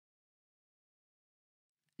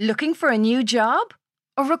Looking for a new job?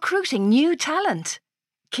 Or recruiting new talent?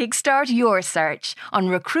 Kickstart your search on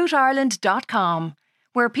recruitireland.com,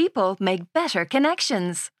 where people make better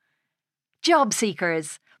connections. Job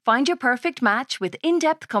seekers, find your perfect match with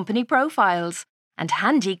in-depth company profiles and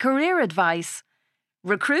handy career advice.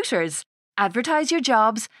 Recruiters, advertise your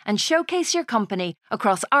jobs and showcase your company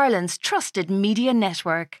across Ireland's trusted media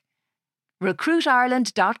network.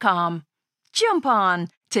 recruitireland.com. Jump on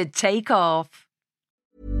to take off.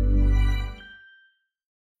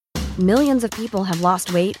 Millions of people have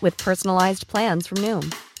lost weight with personalized plans from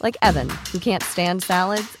Noom. Like Evan, who can't stand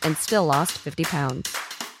salads and still lost 50 pounds.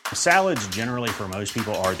 Salads generally for most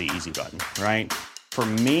people are the easy button, right? For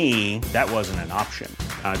me, that wasn't an option.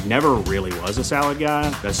 I never really was a salad guy.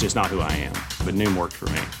 That's just not who I am. But Noom worked for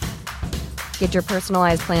me. Get your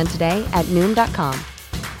personalized plan today at Noom.com.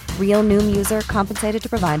 Real Noom user compensated to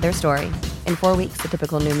provide their story. In 4 weeks, the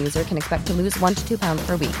typical Noom user can expect to lose 1 to 2 pounds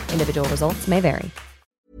per week. Individual results may vary.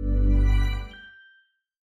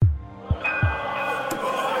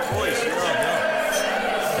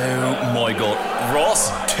 Oh my god, Ross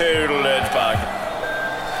total edge back.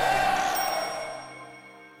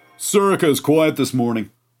 Sorcha's quiet this morning.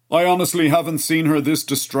 I honestly haven't seen her this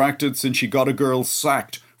distracted since she got a girl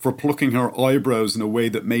sacked for plucking her eyebrows in a way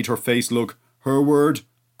that made her face look, her word,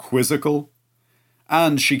 quizzical.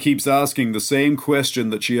 And she keeps asking the same question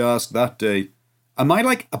that she asked that day. Am I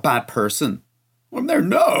like a bad person? I'm there,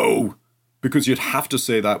 no! Because you'd have to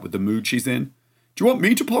say that with the mood she's in. Do you want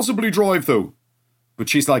me to possibly drive though? But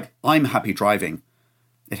she's like, I'm happy driving.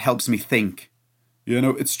 It helps me think. You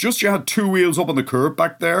know, it's just you had 2 wheels up on the curb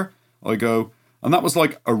back there. I go, and that was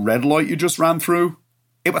like a red light you just ran through?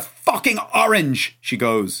 It was fucking orange, she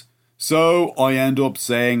goes. So I end up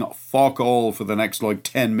saying fuck all for the next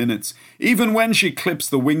 10 minutes, even when she clips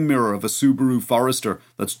the wing mirror of a Subaru Forester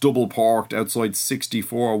that's double parked outside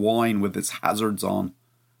 64 Wine with its hazards on.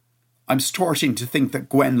 I'm starting to think that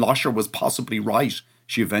Gwen Losher was possibly right,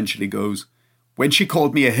 she eventually goes, when she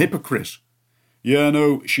called me a hypocrite. Yeah,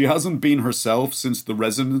 no, she hasn't been herself since the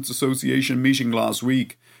Residents Association meeting last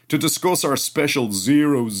week to discuss our special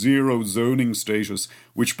 0-0 zoning status,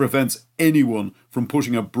 which prevents anyone from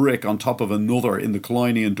putting a brick on top of another in the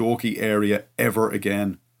Killiney and Dalkey area ever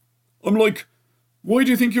again. I'm like, why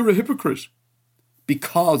do you think you're a hypocrite?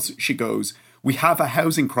 Because, she goes, we have a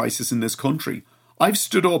housing crisis in this country. I've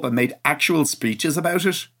stood up and made actual speeches about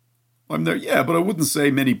it. I'm there, yeah, but I wouldn't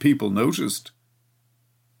say many people noticed.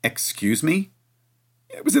 Excuse me?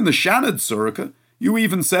 It was in the Shannon, Sorcha. You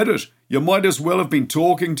even said it. You might as well have been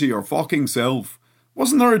talking to your fucking self.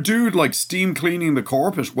 Wasn't there a dude steam cleaning the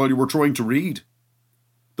carpet while you were trying to read?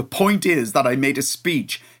 The point is that I made a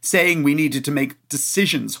speech saying we needed to make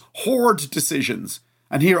decisions, hard decisions.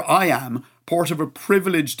 And here I am, part of a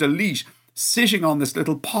privileged elite, sitting on this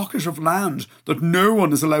little pocket of land that no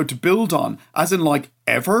one is allowed to build on, as in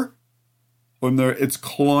ever? I'm there, it's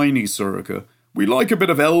Killiney, Sorcha. We like a bit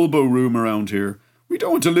of elbow room around here. We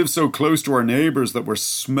don't want to live so close to our neighbours that we're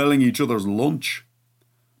smelling each other's lunch.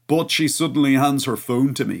 But she suddenly hands her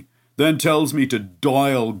phone to me, then tells me to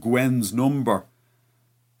dial Gwen's number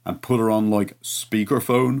and put her on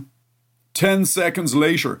speakerphone. 10 seconds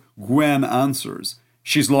later, Gwen answers.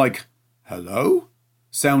 She's like, hello?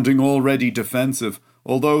 Sounding already defensive,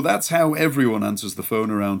 although that's how everyone answers the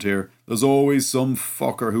phone around here. There's always some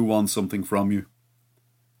fucker who wants something from you.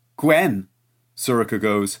 Gwen, Sorcha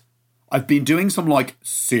goes, I've been doing some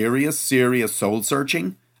serious soul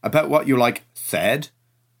searching about what you said.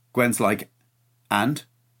 Gwen's like, and?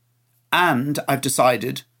 And I've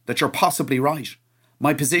decided that you're possibly right.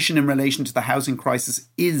 My position in relation to the housing crisis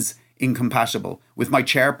is incompatible with my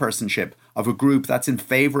chairpersonship of a group that's in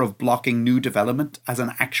favour of blocking new development as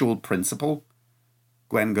an actual principle.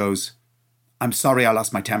 Gwen goes, I'm sorry I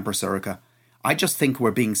lost my temper, Sorcha. I just think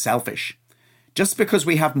we're being selfish. Just because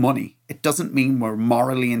we have money, it doesn't mean we're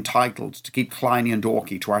morally entitled to keep Killiney and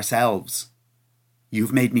Dalkey to ourselves.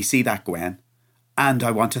 You've made me see that, Gwen, and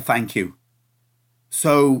I want to thank you.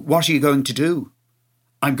 So what are you going to do?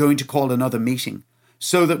 I'm going to call another meeting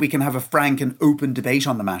so that we can have a frank and open debate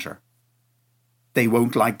on the matter. They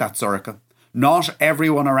won't like that, Sorcha. Not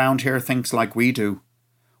everyone around here thinks like we do.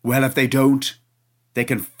 Well, if they don't, they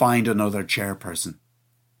can find another chairperson.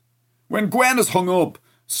 When Gwen is hung up,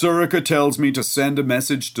 Sorcha tells me to send a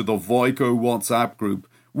message to the Vico WhatsApp group,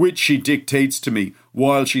 which she dictates to me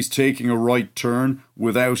while she's taking a right turn,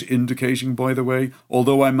 without indicating, by the way,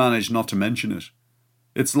 although I managed not to mention it.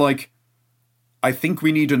 It's I think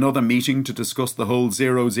we need another meeting to discuss the whole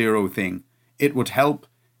 0-0 thing. It would help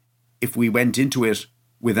if we went into it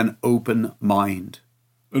with an open mind.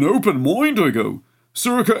 An open mind, I go.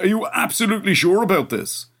 Sorcha, are you absolutely sure about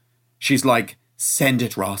this? She's like, send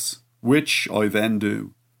it, Ross, which I then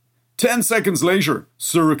do. 10 seconds later,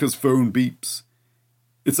 Sorcha's phone beeps.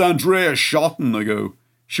 It's Andrea Schotten, I go.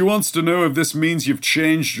 She wants to know if this means you've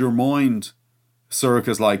changed your mind.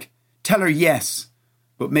 Sorcha's like, tell her yes,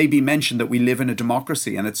 but maybe mention that we live in a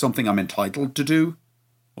democracy and it's something I'm entitled to do.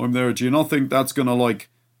 I'm there, do you not think that's going to,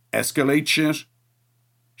 escalate shit?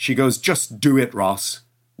 She goes, just do it, Ross,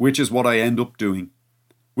 which is what I end up doing.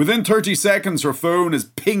 Within 30 seconds, her phone is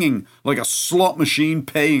pinging like a slot machine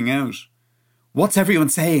paying out. What's everyone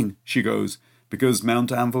saying? She goes, because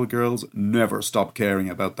Mount Anvil girls never stop caring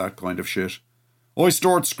about that kind of shit. I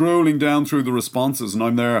start scrolling down through the responses and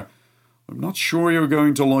I'm there, I'm not sure you're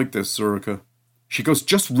going to like this, Sorcha. She goes,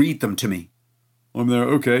 just read them to me. I'm there,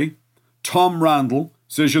 okay. Tom Randall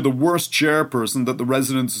says you're the worst chairperson that the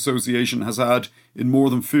Residents Association has had in more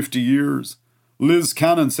than 50 years. Liz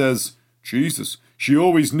Cannon says, Jesus, she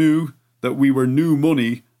always knew that we were new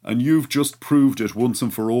money and you've just proved it once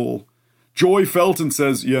and for all. Joy Felton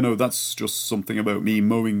says, that's just something about me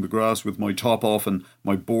mowing the grass with my top off and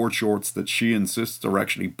my board shorts that she insists are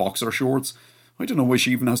actually boxer shorts. I don't know why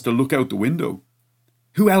she even has to look out the window.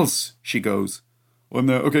 Who else? She goes. I'm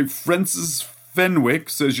there. Okay, Frances Fenwick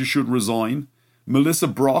says you should resign. Melissa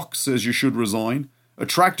Brock says you should resign.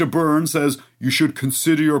 Attractor Byrne says you should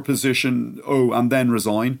consider your position, and then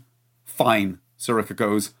resign. Fine, Sorcha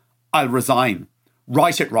goes. I'll resign.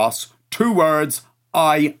 Write it, Ross. 2 words.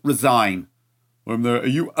 I resign. I'm there. Are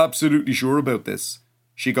you absolutely sure about this?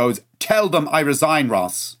 She goes, tell them I resign,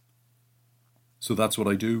 Ross. So that's what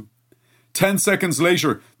I do. 10 seconds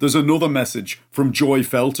later, there's another message from Joy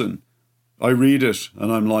Felton. I read it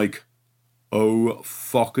and I'm like, oh,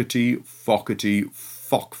 fockety,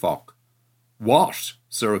 fuck. What?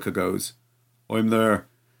 Sorcha goes. I'm there.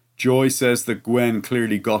 Joy says that Gwen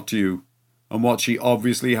clearly got to you. And what she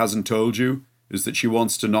obviously hasn't told you is that she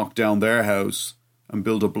wants to knock down their house and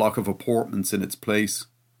build a block of apartments in its place.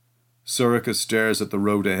 Sorcha stares at the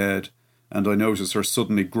road ahead, and I notice her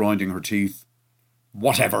suddenly grinding her teeth.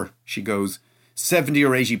 Whatever, she goes. 70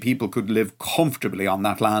 or 80 people could live comfortably on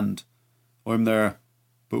that land. I'm there.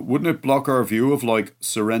 But wouldn't it block our view of,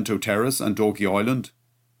 Sorrento Terrace and Dalkey Island?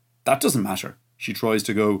 That doesn't matter, she tries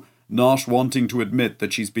to go, not wanting to admit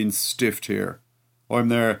that she's been stiffed here. I'm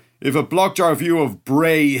there. If it blocked our view of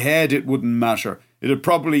Bray Head, it wouldn't matter. It'd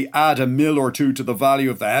probably add a mil or two to the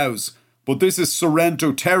value of the house. But this is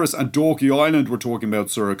Sorrento Terrace and Dalkey Island we're talking about,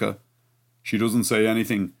 Sorcha. She doesn't say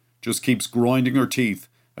anything, just keeps grinding her teeth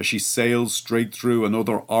as she sails straight through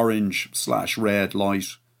another orange/red light.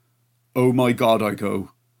 Oh my God, I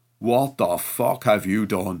go. What the fuck have you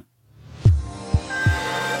done?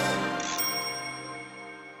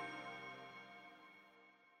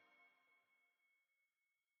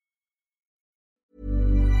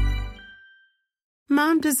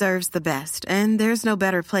 Mom deserves the best, and there's no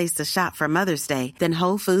better place to shop for Mother's Day than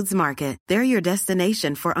Whole Foods Market. They're your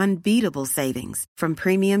destination for unbeatable savings, from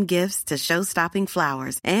premium gifts to show-stopping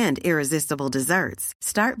flowers and irresistible desserts.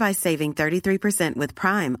 Start by saving 33% with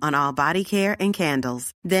Prime on all body care and candles.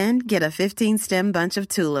 Then get a 15-stem bunch of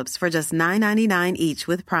tulips for just $9.99 each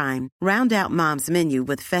with Prime. Round out Mom's menu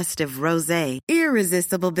with festive rosé,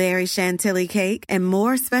 irresistible berry chantilly cake, and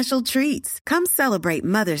more special treats. Come celebrate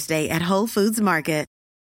Mother's Day at Whole Foods Market.